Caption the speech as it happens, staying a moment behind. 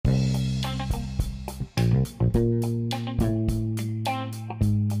All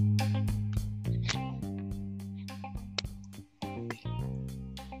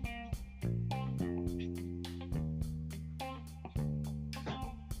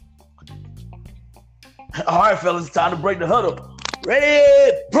right, fellas, it's time to break the huddle.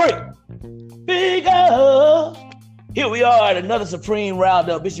 Ready, break. Big up. Here we are at another Supreme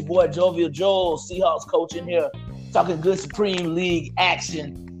Roundup. It's your boy Jovial Joel, Seahawks coach in here, talking good Supreme League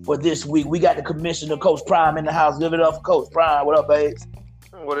action for this week. We got the commissioner, Coach Prime, in the house. Give it up for Coach Prime. What up, babes?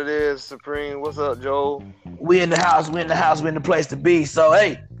 What it is, Supreme? What's up, Joel? We in the house. We in the place to be. So,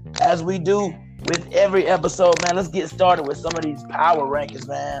 hey, as we do with every episode, man, let's get started with some of these power rankings,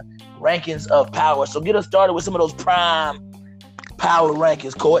 man. Rankings of power. So get us started with some of those prime power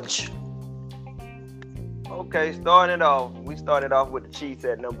rankings, Coach. Okay, starting it off. We started off with the Chiefs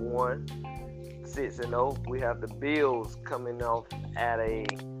at number 1, 6-0. We have the Bills coming off a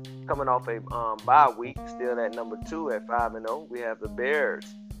bye week, still at number 2 at 5-0. We have the Bears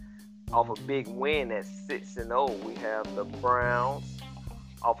off a big win at 6-0. We have the Browns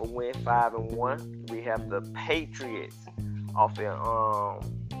off a win 5-1. We have the Patriots off an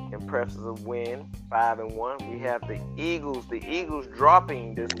impressive win 5-1. We have the Eagles. The Eagles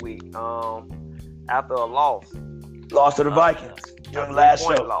dropping this week after a loss. Lost to the Vikings. Last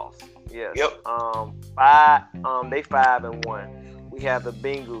show. Loss. Yes. Yep. They 5-1. We have the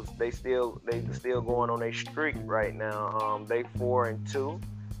Bengals. They still going on a streak right now. They 4-2.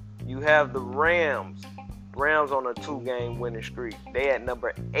 You have the Rams. Rams on a 2-game winning streak. They at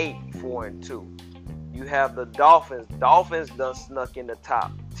number 8, 4-2. You have the Dolphins. Dolphins done snuck in the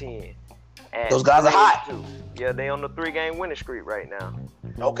top 10. Those guys are hot. Yeah, they on the 3-game winning streak right now.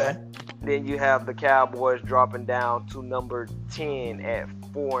 Okay. Then you have the Cowboys dropping down to number 10 at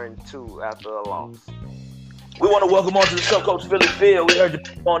 4-2 after a loss. We want to welcome on to the show, Coach Philly Field. We heard you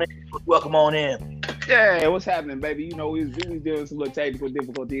on in. Welcome on in. Yeah, what's happening, baby? You know, we was dealing with some little technical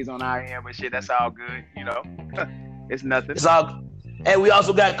difficulties on our end, but shit, that's all good, you know. It's nothing. It's all. And we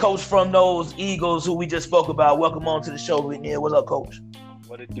also got Coach from those Eagles who we just spoke about. Welcome on to the show, Whitney. What's up, Coach?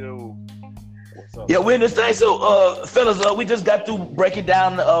 What it do? What's up? Yeah, we're in this thing. So, fellas, we just got through breaking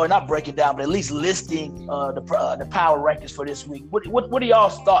down, not breaking down, but at least listing the power rankings for this week. What are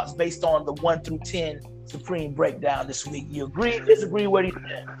y'all's thoughts based on the 1 through 10 Supreme breakdown this week? You agree, disagree? What do you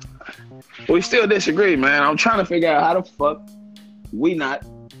think? We still disagree, man. I'm trying to figure out how the fuck we not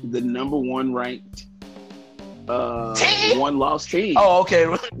the number 1 ranked one lost team. Oh, okay.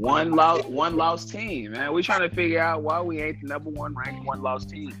 One lost team, man. We trying to figure out why we ain't the number 1 ranked one lost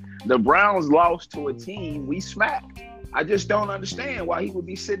team. The Browns lost to a team we smacked. I just don't understand why he would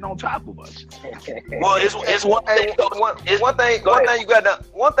be sitting on top of us. Well, it's one thing. One thing you got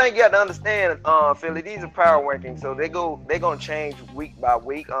to understand, Philly. These are power rankings, so they're gonna change week by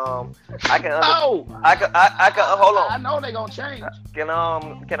week. Hold on. I know they're gonna change. Can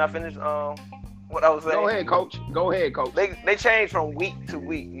I finish? What I was saying. Go ahead, coach. They change from week to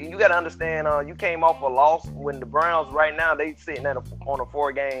week. You got to understand. You came off a loss when the Browns right now they sitting on a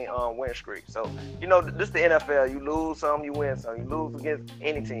 4-game win streak. So you know this is the NFL. You lose some, you win some. You lose against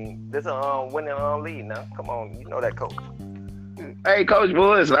any team. This is a winning lead now. Come on, you know that, coach. Hey, Coach,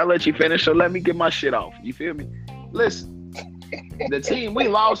 well, listen, I'll let you finish. So let me get my shit off. You feel me? Listen, the team we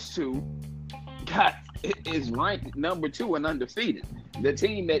lost to is ranked number 2 and undefeated. The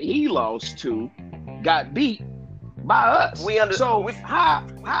team that he lost to got beat by us. How in the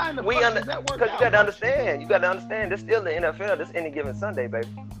fuck does that work? Because you got to understand. You got to understand. This still the NFL. This any given Sunday, baby.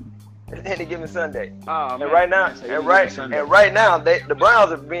 It's any given Sunday. Oh, man, and right now, the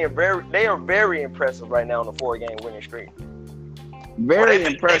Browns are very impressive right now on the 4-game winning streak. Very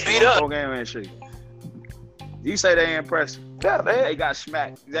impressive on the 4-game winning streak. You say they're impressive? Yeah, they got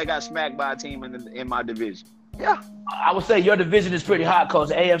smacked. They got smacked by a team in my division. Yeah, I would say your division is pretty hot, Coach.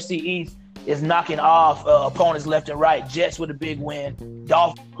 The AFC East is knocking off opponents left and right. Jets with a big win.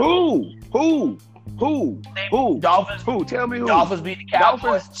 Dolphins. Who? Dolphins. Who? Tell me who. Dolphins beat the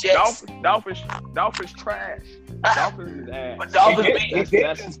Cowboys. Dolphins trash. Dolphins is ass. But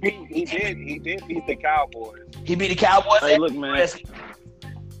Dolphins He did beat the Cowboys. He beat the Cowboys. Hey,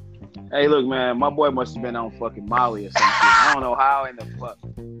 look, man. My boy must have been on fucking Molly or something. I don't know how in the fuck.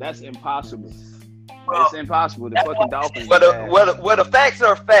 That's impossible. It's impossible. The fucking Dolphins. But the facts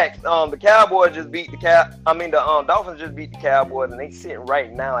are facts. The Cowboys just beat the Dolphins just beat the Cowboys, and they sitting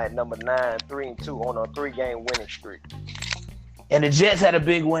right now at number 9, 3-2 on a 3-game winning streak. And the Jets had a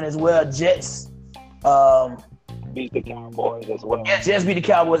big win as well. Jets beat the Cowboys as well. Yeah, Jets beat the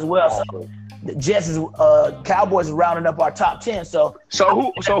Cowboys as well. So the Jets is Cowboys is rounding up our top 10. So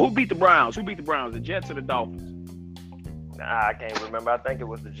who beat the Browns? Who beat the Browns? The Jets or the Dolphins? Nah, I can't remember. I think it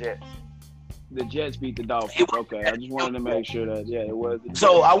was the Jets. the Jets beat the Dolphins. Okay, I just wanted to make sure that it was.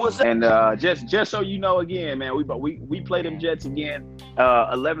 So I was and just so you know, again, man, we play them Jets again,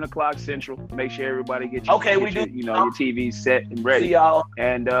 11 o'clock Central. Make sure everybody get your your TV set and ready. See y'all.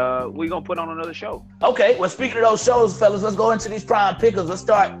 And we're gonna put on another show. Okay, well, speaking of those shows, fellas, let's go into these prime pickers. Let's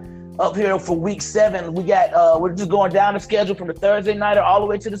start up here for week 7. We got we're just going down the schedule from the Thursday nighter all the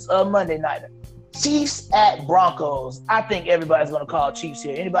way to the Monday nighter. Chiefs at Broncos. I think everybody's going to call Chiefs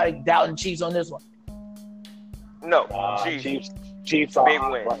here. Anybody doubting Chiefs on this one? No, Chiefs are big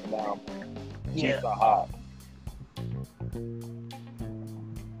hot win. right now. Yeah. Chiefs are hot.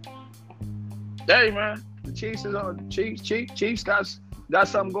 Hey man, the Chiefs is on. Chiefs got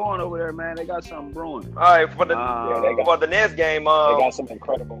something going over there, man. They got something brewing. All right, for the next game, They got some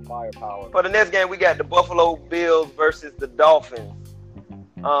incredible firepower. for the next game, we got the Buffalo Bills versus the Dolphins.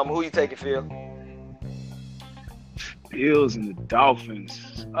 Who you taking, Phil? Bills and the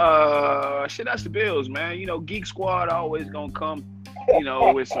Dolphins. That's the Bills, man. You know, Geek Squad always gonna come,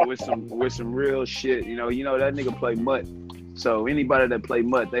 with some real shit. You know that nigga play Mutt. So anybody that play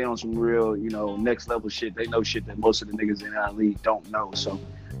Mutt, they on some real, next level shit. They know shit that most of the niggas in our league don't know. So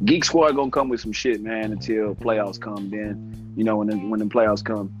Geek Squad gonna come with some shit, man, until playoffs come. Then, when the playoffs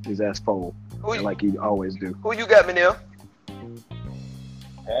come, his ass fold, like he always do. Who you got, Manil?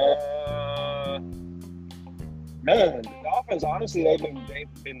 Man, the Dolphins, honestly, they've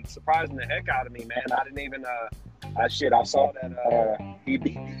been surprising the heck out of me, man. I didn't even I saw that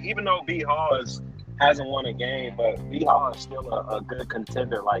even though B. Hall hasn't won a game, but B. Hall is still a good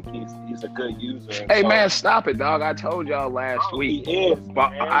contender. Like he's a good user. Hey man, stop it, dog. I told y'all last week. He is,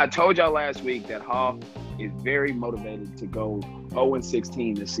 I told y'all last week that Hall is very motivated to go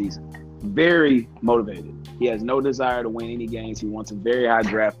 0-16 this season. Very motivated. He has no desire to win any games. He wants a very high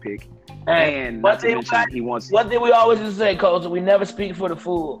draft pick. And not to mention, he wants. One thing we always just say, Coach, we never speak for the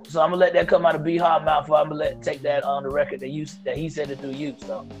fool. So I'm gonna let that come out of B. Hart mouth. I'm gonna take that on the record that he said it through you.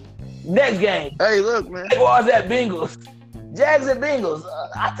 So next game. Hey, look, man. Jaguars at Bengals. Jags at Bengals.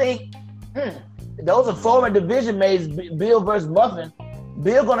 I think those are former division mates. Bill versus Muffin.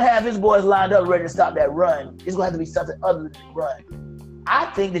 Bill gonna have his boys lined up ready to stop that run. It's gonna have to be something other than the run. I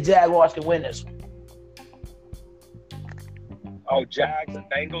think the Jaguars can win this one. Oh, Jags and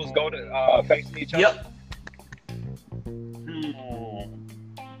Bengals go to facing each other? Yep.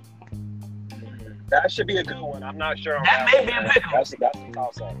 That should be a good one. I'm not sure. That may be a pick 'em. That's a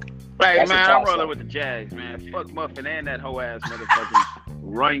toss-up. Hey, That's man, a I'm toss-up. rolling with the Jags, man. Fuck Muffin and that whole ass motherfucking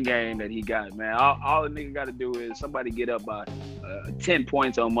run game that he got, man. All the nigga got to do is somebody get up by 10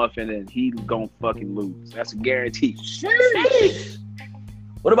 points on Muffin and he gonna fucking lose. That's a guarantee. Sheesh.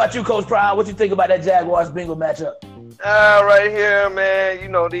 What about you, Coach Prime? What you think about that Jaguars-Bengals matchup? Right here, man.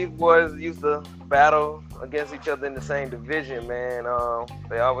 These boys used to battle against each other in the same division, man.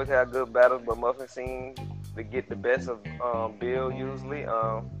 They always have good battles, but Muffin seems to get the best of Bill usually.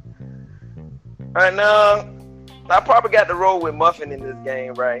 Right now, I probably got to roll with Muffin in this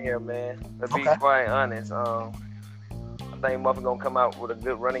game right here, man. To be quite honest, I think Muffin gonna come out with a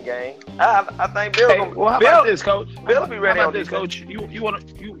good running game. I think Bill. How about this, Coach? Bill be ready how on about this, defense. Coach? You want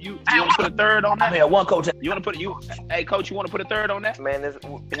to put a third on that? I mean, one coach. You want to Hey, Coach, you want to put a third on that? Man,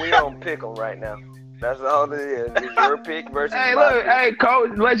 we don't pick them right now. That's all it is. It's your pick versus Hey, my look, pick. hey,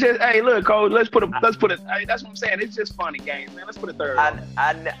 Coach. Coach. Let's put a. Hey, that's what I'm saying. It's just funny games, man. Let's put a third. I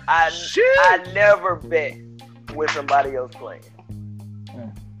never bet with somebody else playing.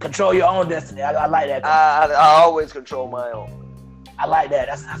 Control your own destiny. I like that. I always control my own. I like that.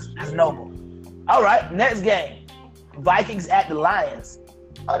 That's noble. All right, next game. Vikings at the Lions.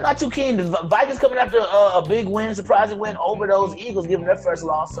 Not too keen. The Vikings coming after a big win, surprising win over those Eagles, giving their first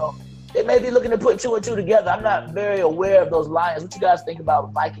loss. So they may be looking to put 2 and 2 together. I'm not very aware of those Lions. What you guys think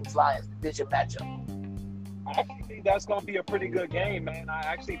about Vikings-Lions division matchup? I actually think that's going to be a pretty good game, man. I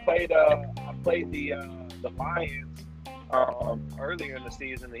actually played the Lions earlier in the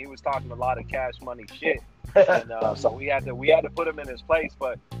season, and he was talking a lot of cash money shit, and so we had to put him in his place.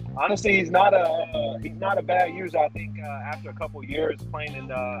 But honestly, he's not a bad user. I think after a couple years playing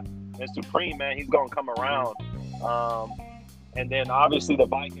in Supreme, man, he's gonna come around. And then obviously the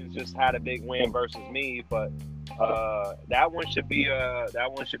Vikings just had a big win versus me, but that one should be a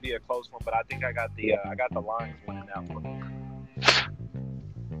close one. But I think I got the Lions winning that one.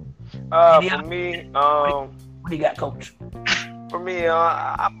 For me, What do you got, Coach? For me,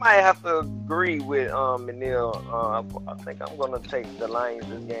 I might have to agree with Manil. I think I'm gonna take the Lions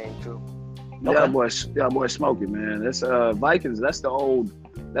this game too. Y'all boys smoking, man. That's Vikings. That's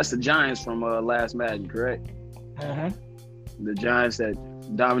the Giants from last Madden, correct? Mm-hmm. The Giants that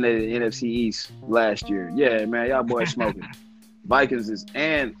dominated the NFC East last year. Yeah, man, y'all boys smoking. Vikings is,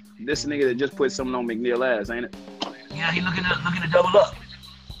 and this nigga that just put something on McNeil ass, ain't it? Yeah, he looking to double up.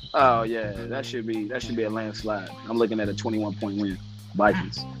 Oh yeah, that should be a landslide. I'm looking at a 21-point win,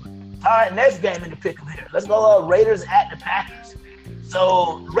 Vikings. All right, next game in the pick 'em here. Let's go Raiders at the Packers.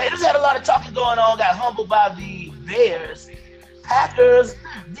 So Raiders had a lot of talking going on, got humbled by the Bears. Packers,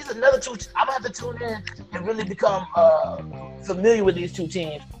 these are another two. I'm gonna have to tune in and really become familiar with these two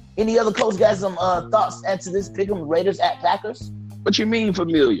teams. Any other coach got some thoughts into this pick 'em Raiders at Packers? What you mean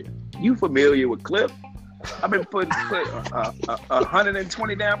familiar? You familiar with Cliff? I've been putting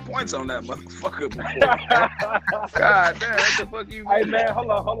 120 damn points on that motherfucker. God damn, what the fuck you mean? Hey man,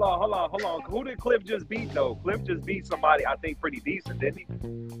 hold on. Who did Cliff just beat though? Cliff just beat somebody I think pretty decent, didn't he?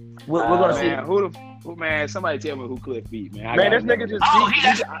 We're gonna see. Man, somebody tell me who Cliff beat, man. This nigga just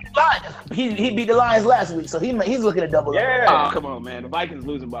beat. He beat the Lions last week, so he's looking to double up. Yeah. Oh, come on, man. The Vikings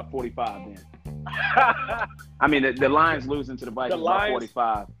losing by 45, man. I mean, the Lions losing to the Vikings by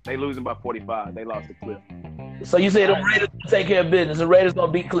 45. They losing by 45. They lost to Cliff. So you say the Raiders take care of business. The Raiders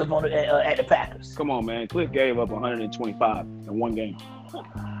gonna beat Cliff on at the Packers. Come on, man. Cliff gave up 125 in one game.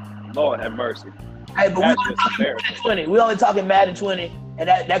 Lord have mercy. Hey, but we only talking Madden 20. We only talking Madden 20, and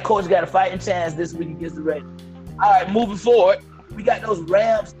that coach got a fighting chance this week against the Raiders. All right, moving forward, we got those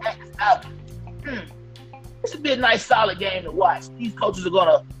Rams at the Falcons. This should be a nice, solid game to watch. These coaches are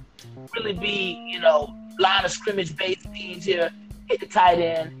gonna really be, line of scrimmage based teams here. Hit the tight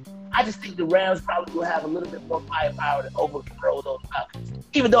end. I just think the Rams probably will have a little bit more firepower to overthrow those Falcons.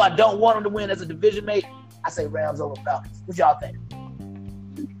 Even though I don't want them to win as a division mate, I say Rams over Falcons. What y'all think?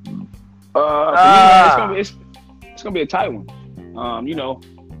 For me, it's gonna be a tight one. You know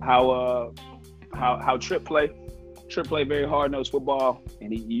how Trip play. Trip play very hard nosed football,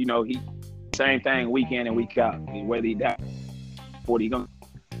 and he same thing week in and week out. And whether he down, what he gonna.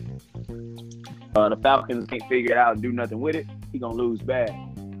 The Falcons can't figure it out and do nothing with it. He gonna lose bad.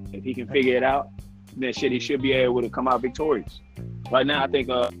 If he can figure it out, then he should be able to come out victorious. Right now, I think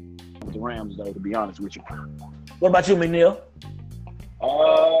with the Rams, though, to be honest with you. What about you, McNeil?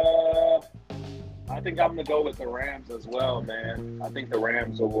 I think I'm gonna go with the Rams as well, man. I think the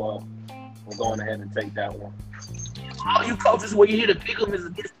Rams will go on ahead and take that one. all you coaches where you hear the pick 'em is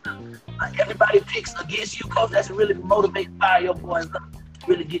against them. Everybody picks against you, coach. That's really motivate fire your boys up.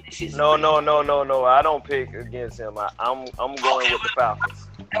 Really get this shit. No. I don't pick against him. I'm going with the Falcons.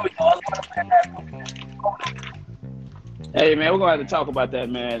 There we go. Hey man, we're gonna have to talk about that,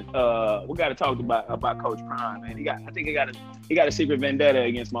 man. We got to talk about Coach Prime, man. I think he got a secret vendetta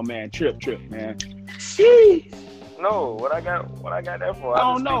against my man Trip, man. Jeez. No, what I got that for? I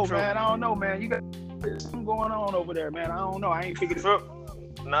don't know, man. You got something going on over there, man. I don't know. I ain't figured it out.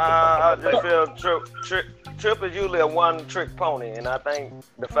 Nah, I just feel Trip is usually a one-trick pony, and I think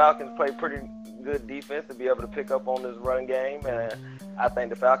the Falcons play pretty good defense to be able to pick up on this running game, and I think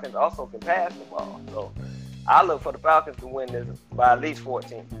the Falcons also can pass the ball. So I look for the Falcons to win this by at least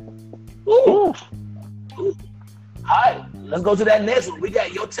 14. Ooh. All right, let's go to that next one. We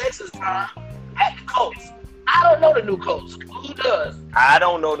got your Texas Prime at the Colts. I don't know the new Colts. Who does? I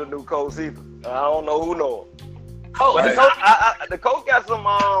don't know the new coach either. I don't know who knows. Colts. But the coach got some.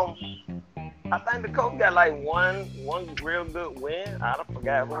 I think the coach got like one real good win. I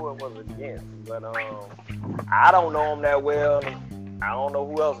forgot who it was against, but I don't know him that well. I don't know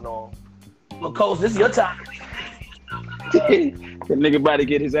who else know him. Well, Coach, this is your time. The nigga about to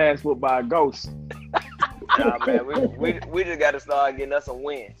get his ass whooped by a ghost. Nah, man, we just got to start getting us some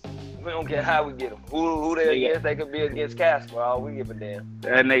wins. We don't care how we get them. Who they against? They could be against Casper. All we give a damn.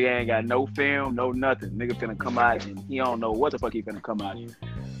 That nigga ain't got no film, no nothing. Nigga finna come out and he don't know what the fuck he finna come out in.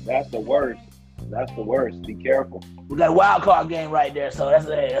 That's the worst. Be careful. We got a wild card game right there, so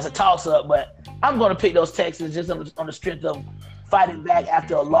that's a toss up. But I'm going to pick those Texans just on the strength of fighting back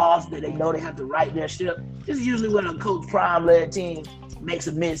after a loss that they know they have to right their ship. This is usually when a Coach Prime led team makes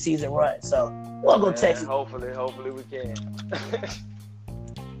a mid-season run. So we'll go Texans. Hopefully we can.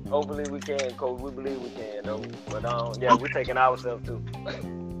 Hopefully we can, Coach. We believe we can, though. But we're taking ourselves too.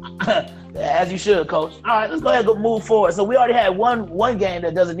 As you should, Coach. All right, let's go ahead and move forward. So we already had one game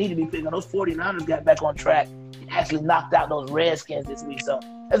that doesn't need to be picked on. Those 49ers got back on track and actually knocked out those Redskins this week. So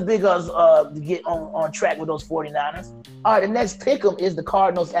that's big us to get on track with those 49ers. All right, the next pick 'em is the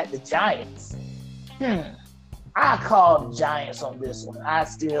Cardinals at the Giants. I call the Giants on this one. I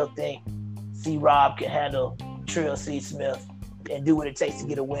still think C-Rob can handle Trill C. Smith and do what it takes to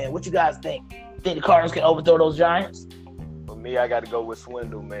get a win. What you guys think? Think the Cardinals can overthrow those Giants? For me, I got to go with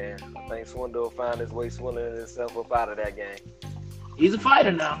Swindle, man. I think Swindle will find his way swindling himself up out of that game. He's a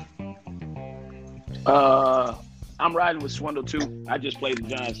fighter now. I'm riding with Swindle too. I just played the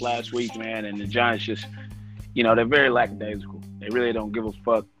Giants last week, man, and the Giants just, they're very lackadaisical. They really don't give a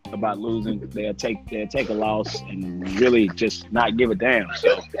fuck about losing. They'll take a loss and really just not give a damn.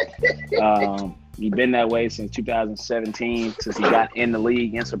 So he's been that way since 2017, since he got in the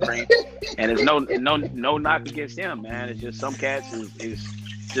league in Supreme. And there's no knock against him, man. It's just some cats is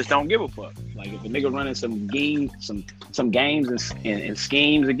just don't give a fuck. Like if a nigga running some games and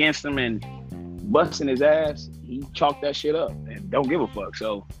schemes against him and busting his ass, he chalked that shit up and don't give a fuck.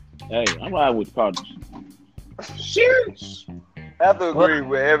 So hey, I'm riding with the Cardinals. Serious. I have to agree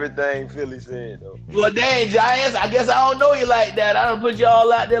with everything Philly said, though. Well, dang, Giants, I guess I don't know you like that. I don't put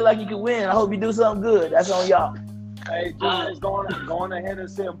y'all out there like you can win. I hope you do something good. That's on y'all. Hey, Giants going ahead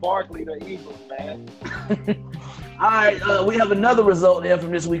and send Barkley to Eagles, man. All right, we have another result there from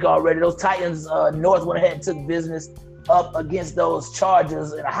this week already. Those Titans, North went ahead and took business up against those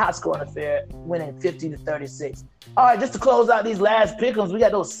Chargers in a high-scoring affair, winning 50-36. All right, just to close out these last pick'ems, we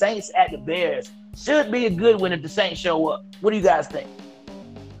got those Saints at the Bears. Should be a good win if the Saints show up. What do you guys think?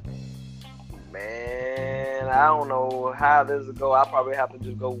 Man, I don't know how this will go. I'll probably have to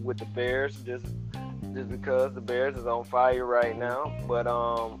just go with the Bears just because the Bears is on fire right now. But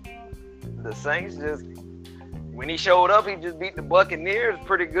the Saints just, when he showed up, he just beat the Buccaneers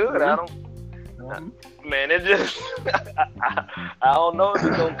pretty good. Mm-hmm. Man, it just, I don't know if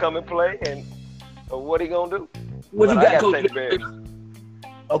he's going to come and play or what he going to do. What but you got, Coach? the Bears.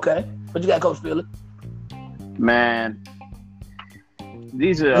 Okay. What you got, Coach Philly? Man,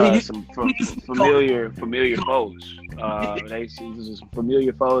 these are some familiar foes. These are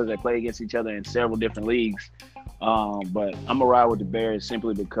familiar foes that play against each other in several different leagues. But I'm gonna ride with the Bears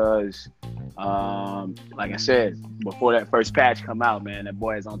simply because, like I said, before that first patch come out, man, that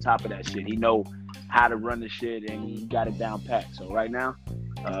boy is on top of that shit. He know how to run the shit and he got it down pat. So right now,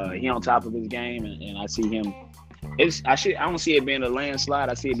 he on top of his game, and I see him. I don't see it being a landslide.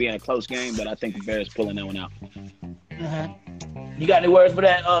 I see it being a close game, but I think the Bears pulling that one out. Mm-hmm. You got any words for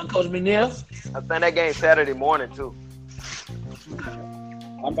that, Coach McNeil? I think that game's Saturday morning too.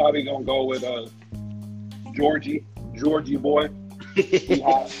 I'm probably gonna go with Georgie boy. He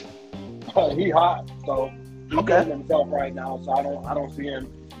hot. He hot. So he's getting himself right now. So I don't see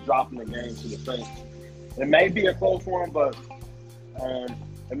him dropping the game to the Saints. It may be a close one, but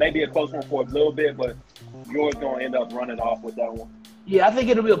it may be a close one for a little bit, but George gonna end up running off with that one. Yeah, I think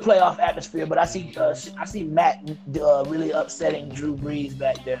it'll be a playoff atmosphere, but I see Matt really upsetting Drew Brees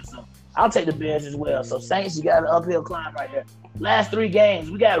back there. So I'll take the Bears as well. So Saints, you got an uphill climb right there. Last 3 games,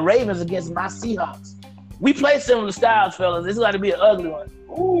 we got Ravens against my Seahawks. We play similar styles, fellas. This is going to be an ugly one.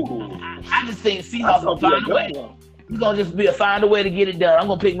 Ooh. I just think Seahawks will find a way. It's going to just find a way to get it done. I'm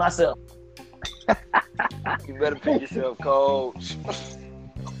going to pick myself. You better pick yourself, Coach.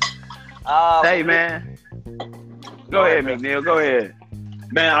 Hey, man. Go ahead, McNeil. Go ahead.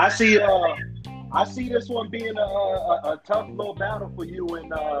 Man, I see this one being a tough little battle for you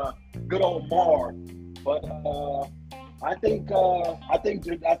and good old Mar. But I think Joel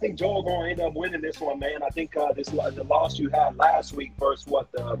gonna end up winning this one, man. I think the loss you had last week versus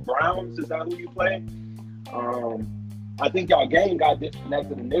the Browns, is that who you played? I think y'all game got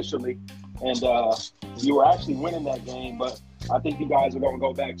disconnected initially, and you were actually winning that game, but I think you guys are going to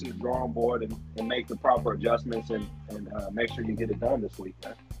go back to the drawing board and make the proper adjustments and make sure you get it done this week,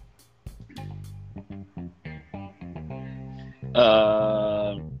 man.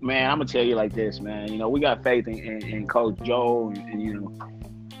 Man, I'm gonna tell you like this, man. You know, we got faith in Coach Joe, and you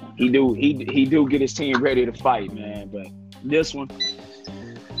know, he do get his team ready to fight, man. But this one,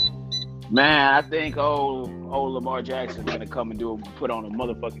 man, I think old Lamar Jackson is gonna come and put on a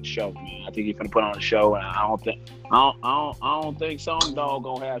motherfucking show, man. I think he's gonna put on a show, and I don't think some dog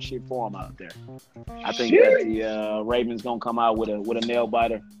gonna have shit for him out there. I think that the Ravens gonna come out with a nail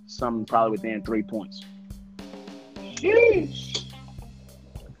biter, something probably within 3 points. Sheesh.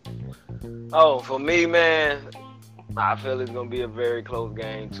 Oh, for me, man, I feel it's gonna be a very close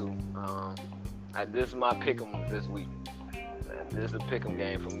game too. This is my pick'em this week. This is a pick'em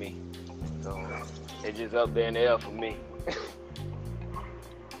game for me. So it's just up there in the air for me.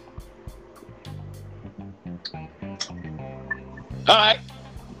 All right,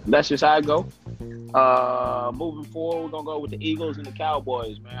 that's just how I go. Moving forward, we're gonna go with the Eagles and the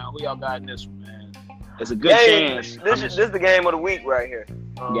Cowboys, man. Who y'all got in this one, man? It's a good chance. This is the game of the week right here.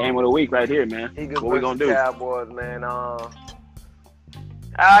 Game of the week right here, man. Eagles what we gonna do? Cowboys, man. I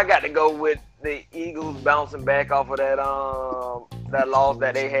got to go with the Eagles bouncing back off of that loss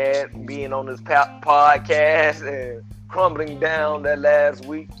that they had, being on this podcast and crumbling down that last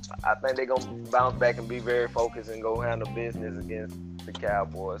week. I think they're gonna bounce back and be very focused and go handle business against the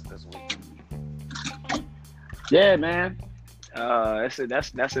Cowboys this week. Yeah, man. That's a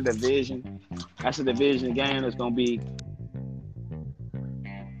division. That's a division game that's gonna be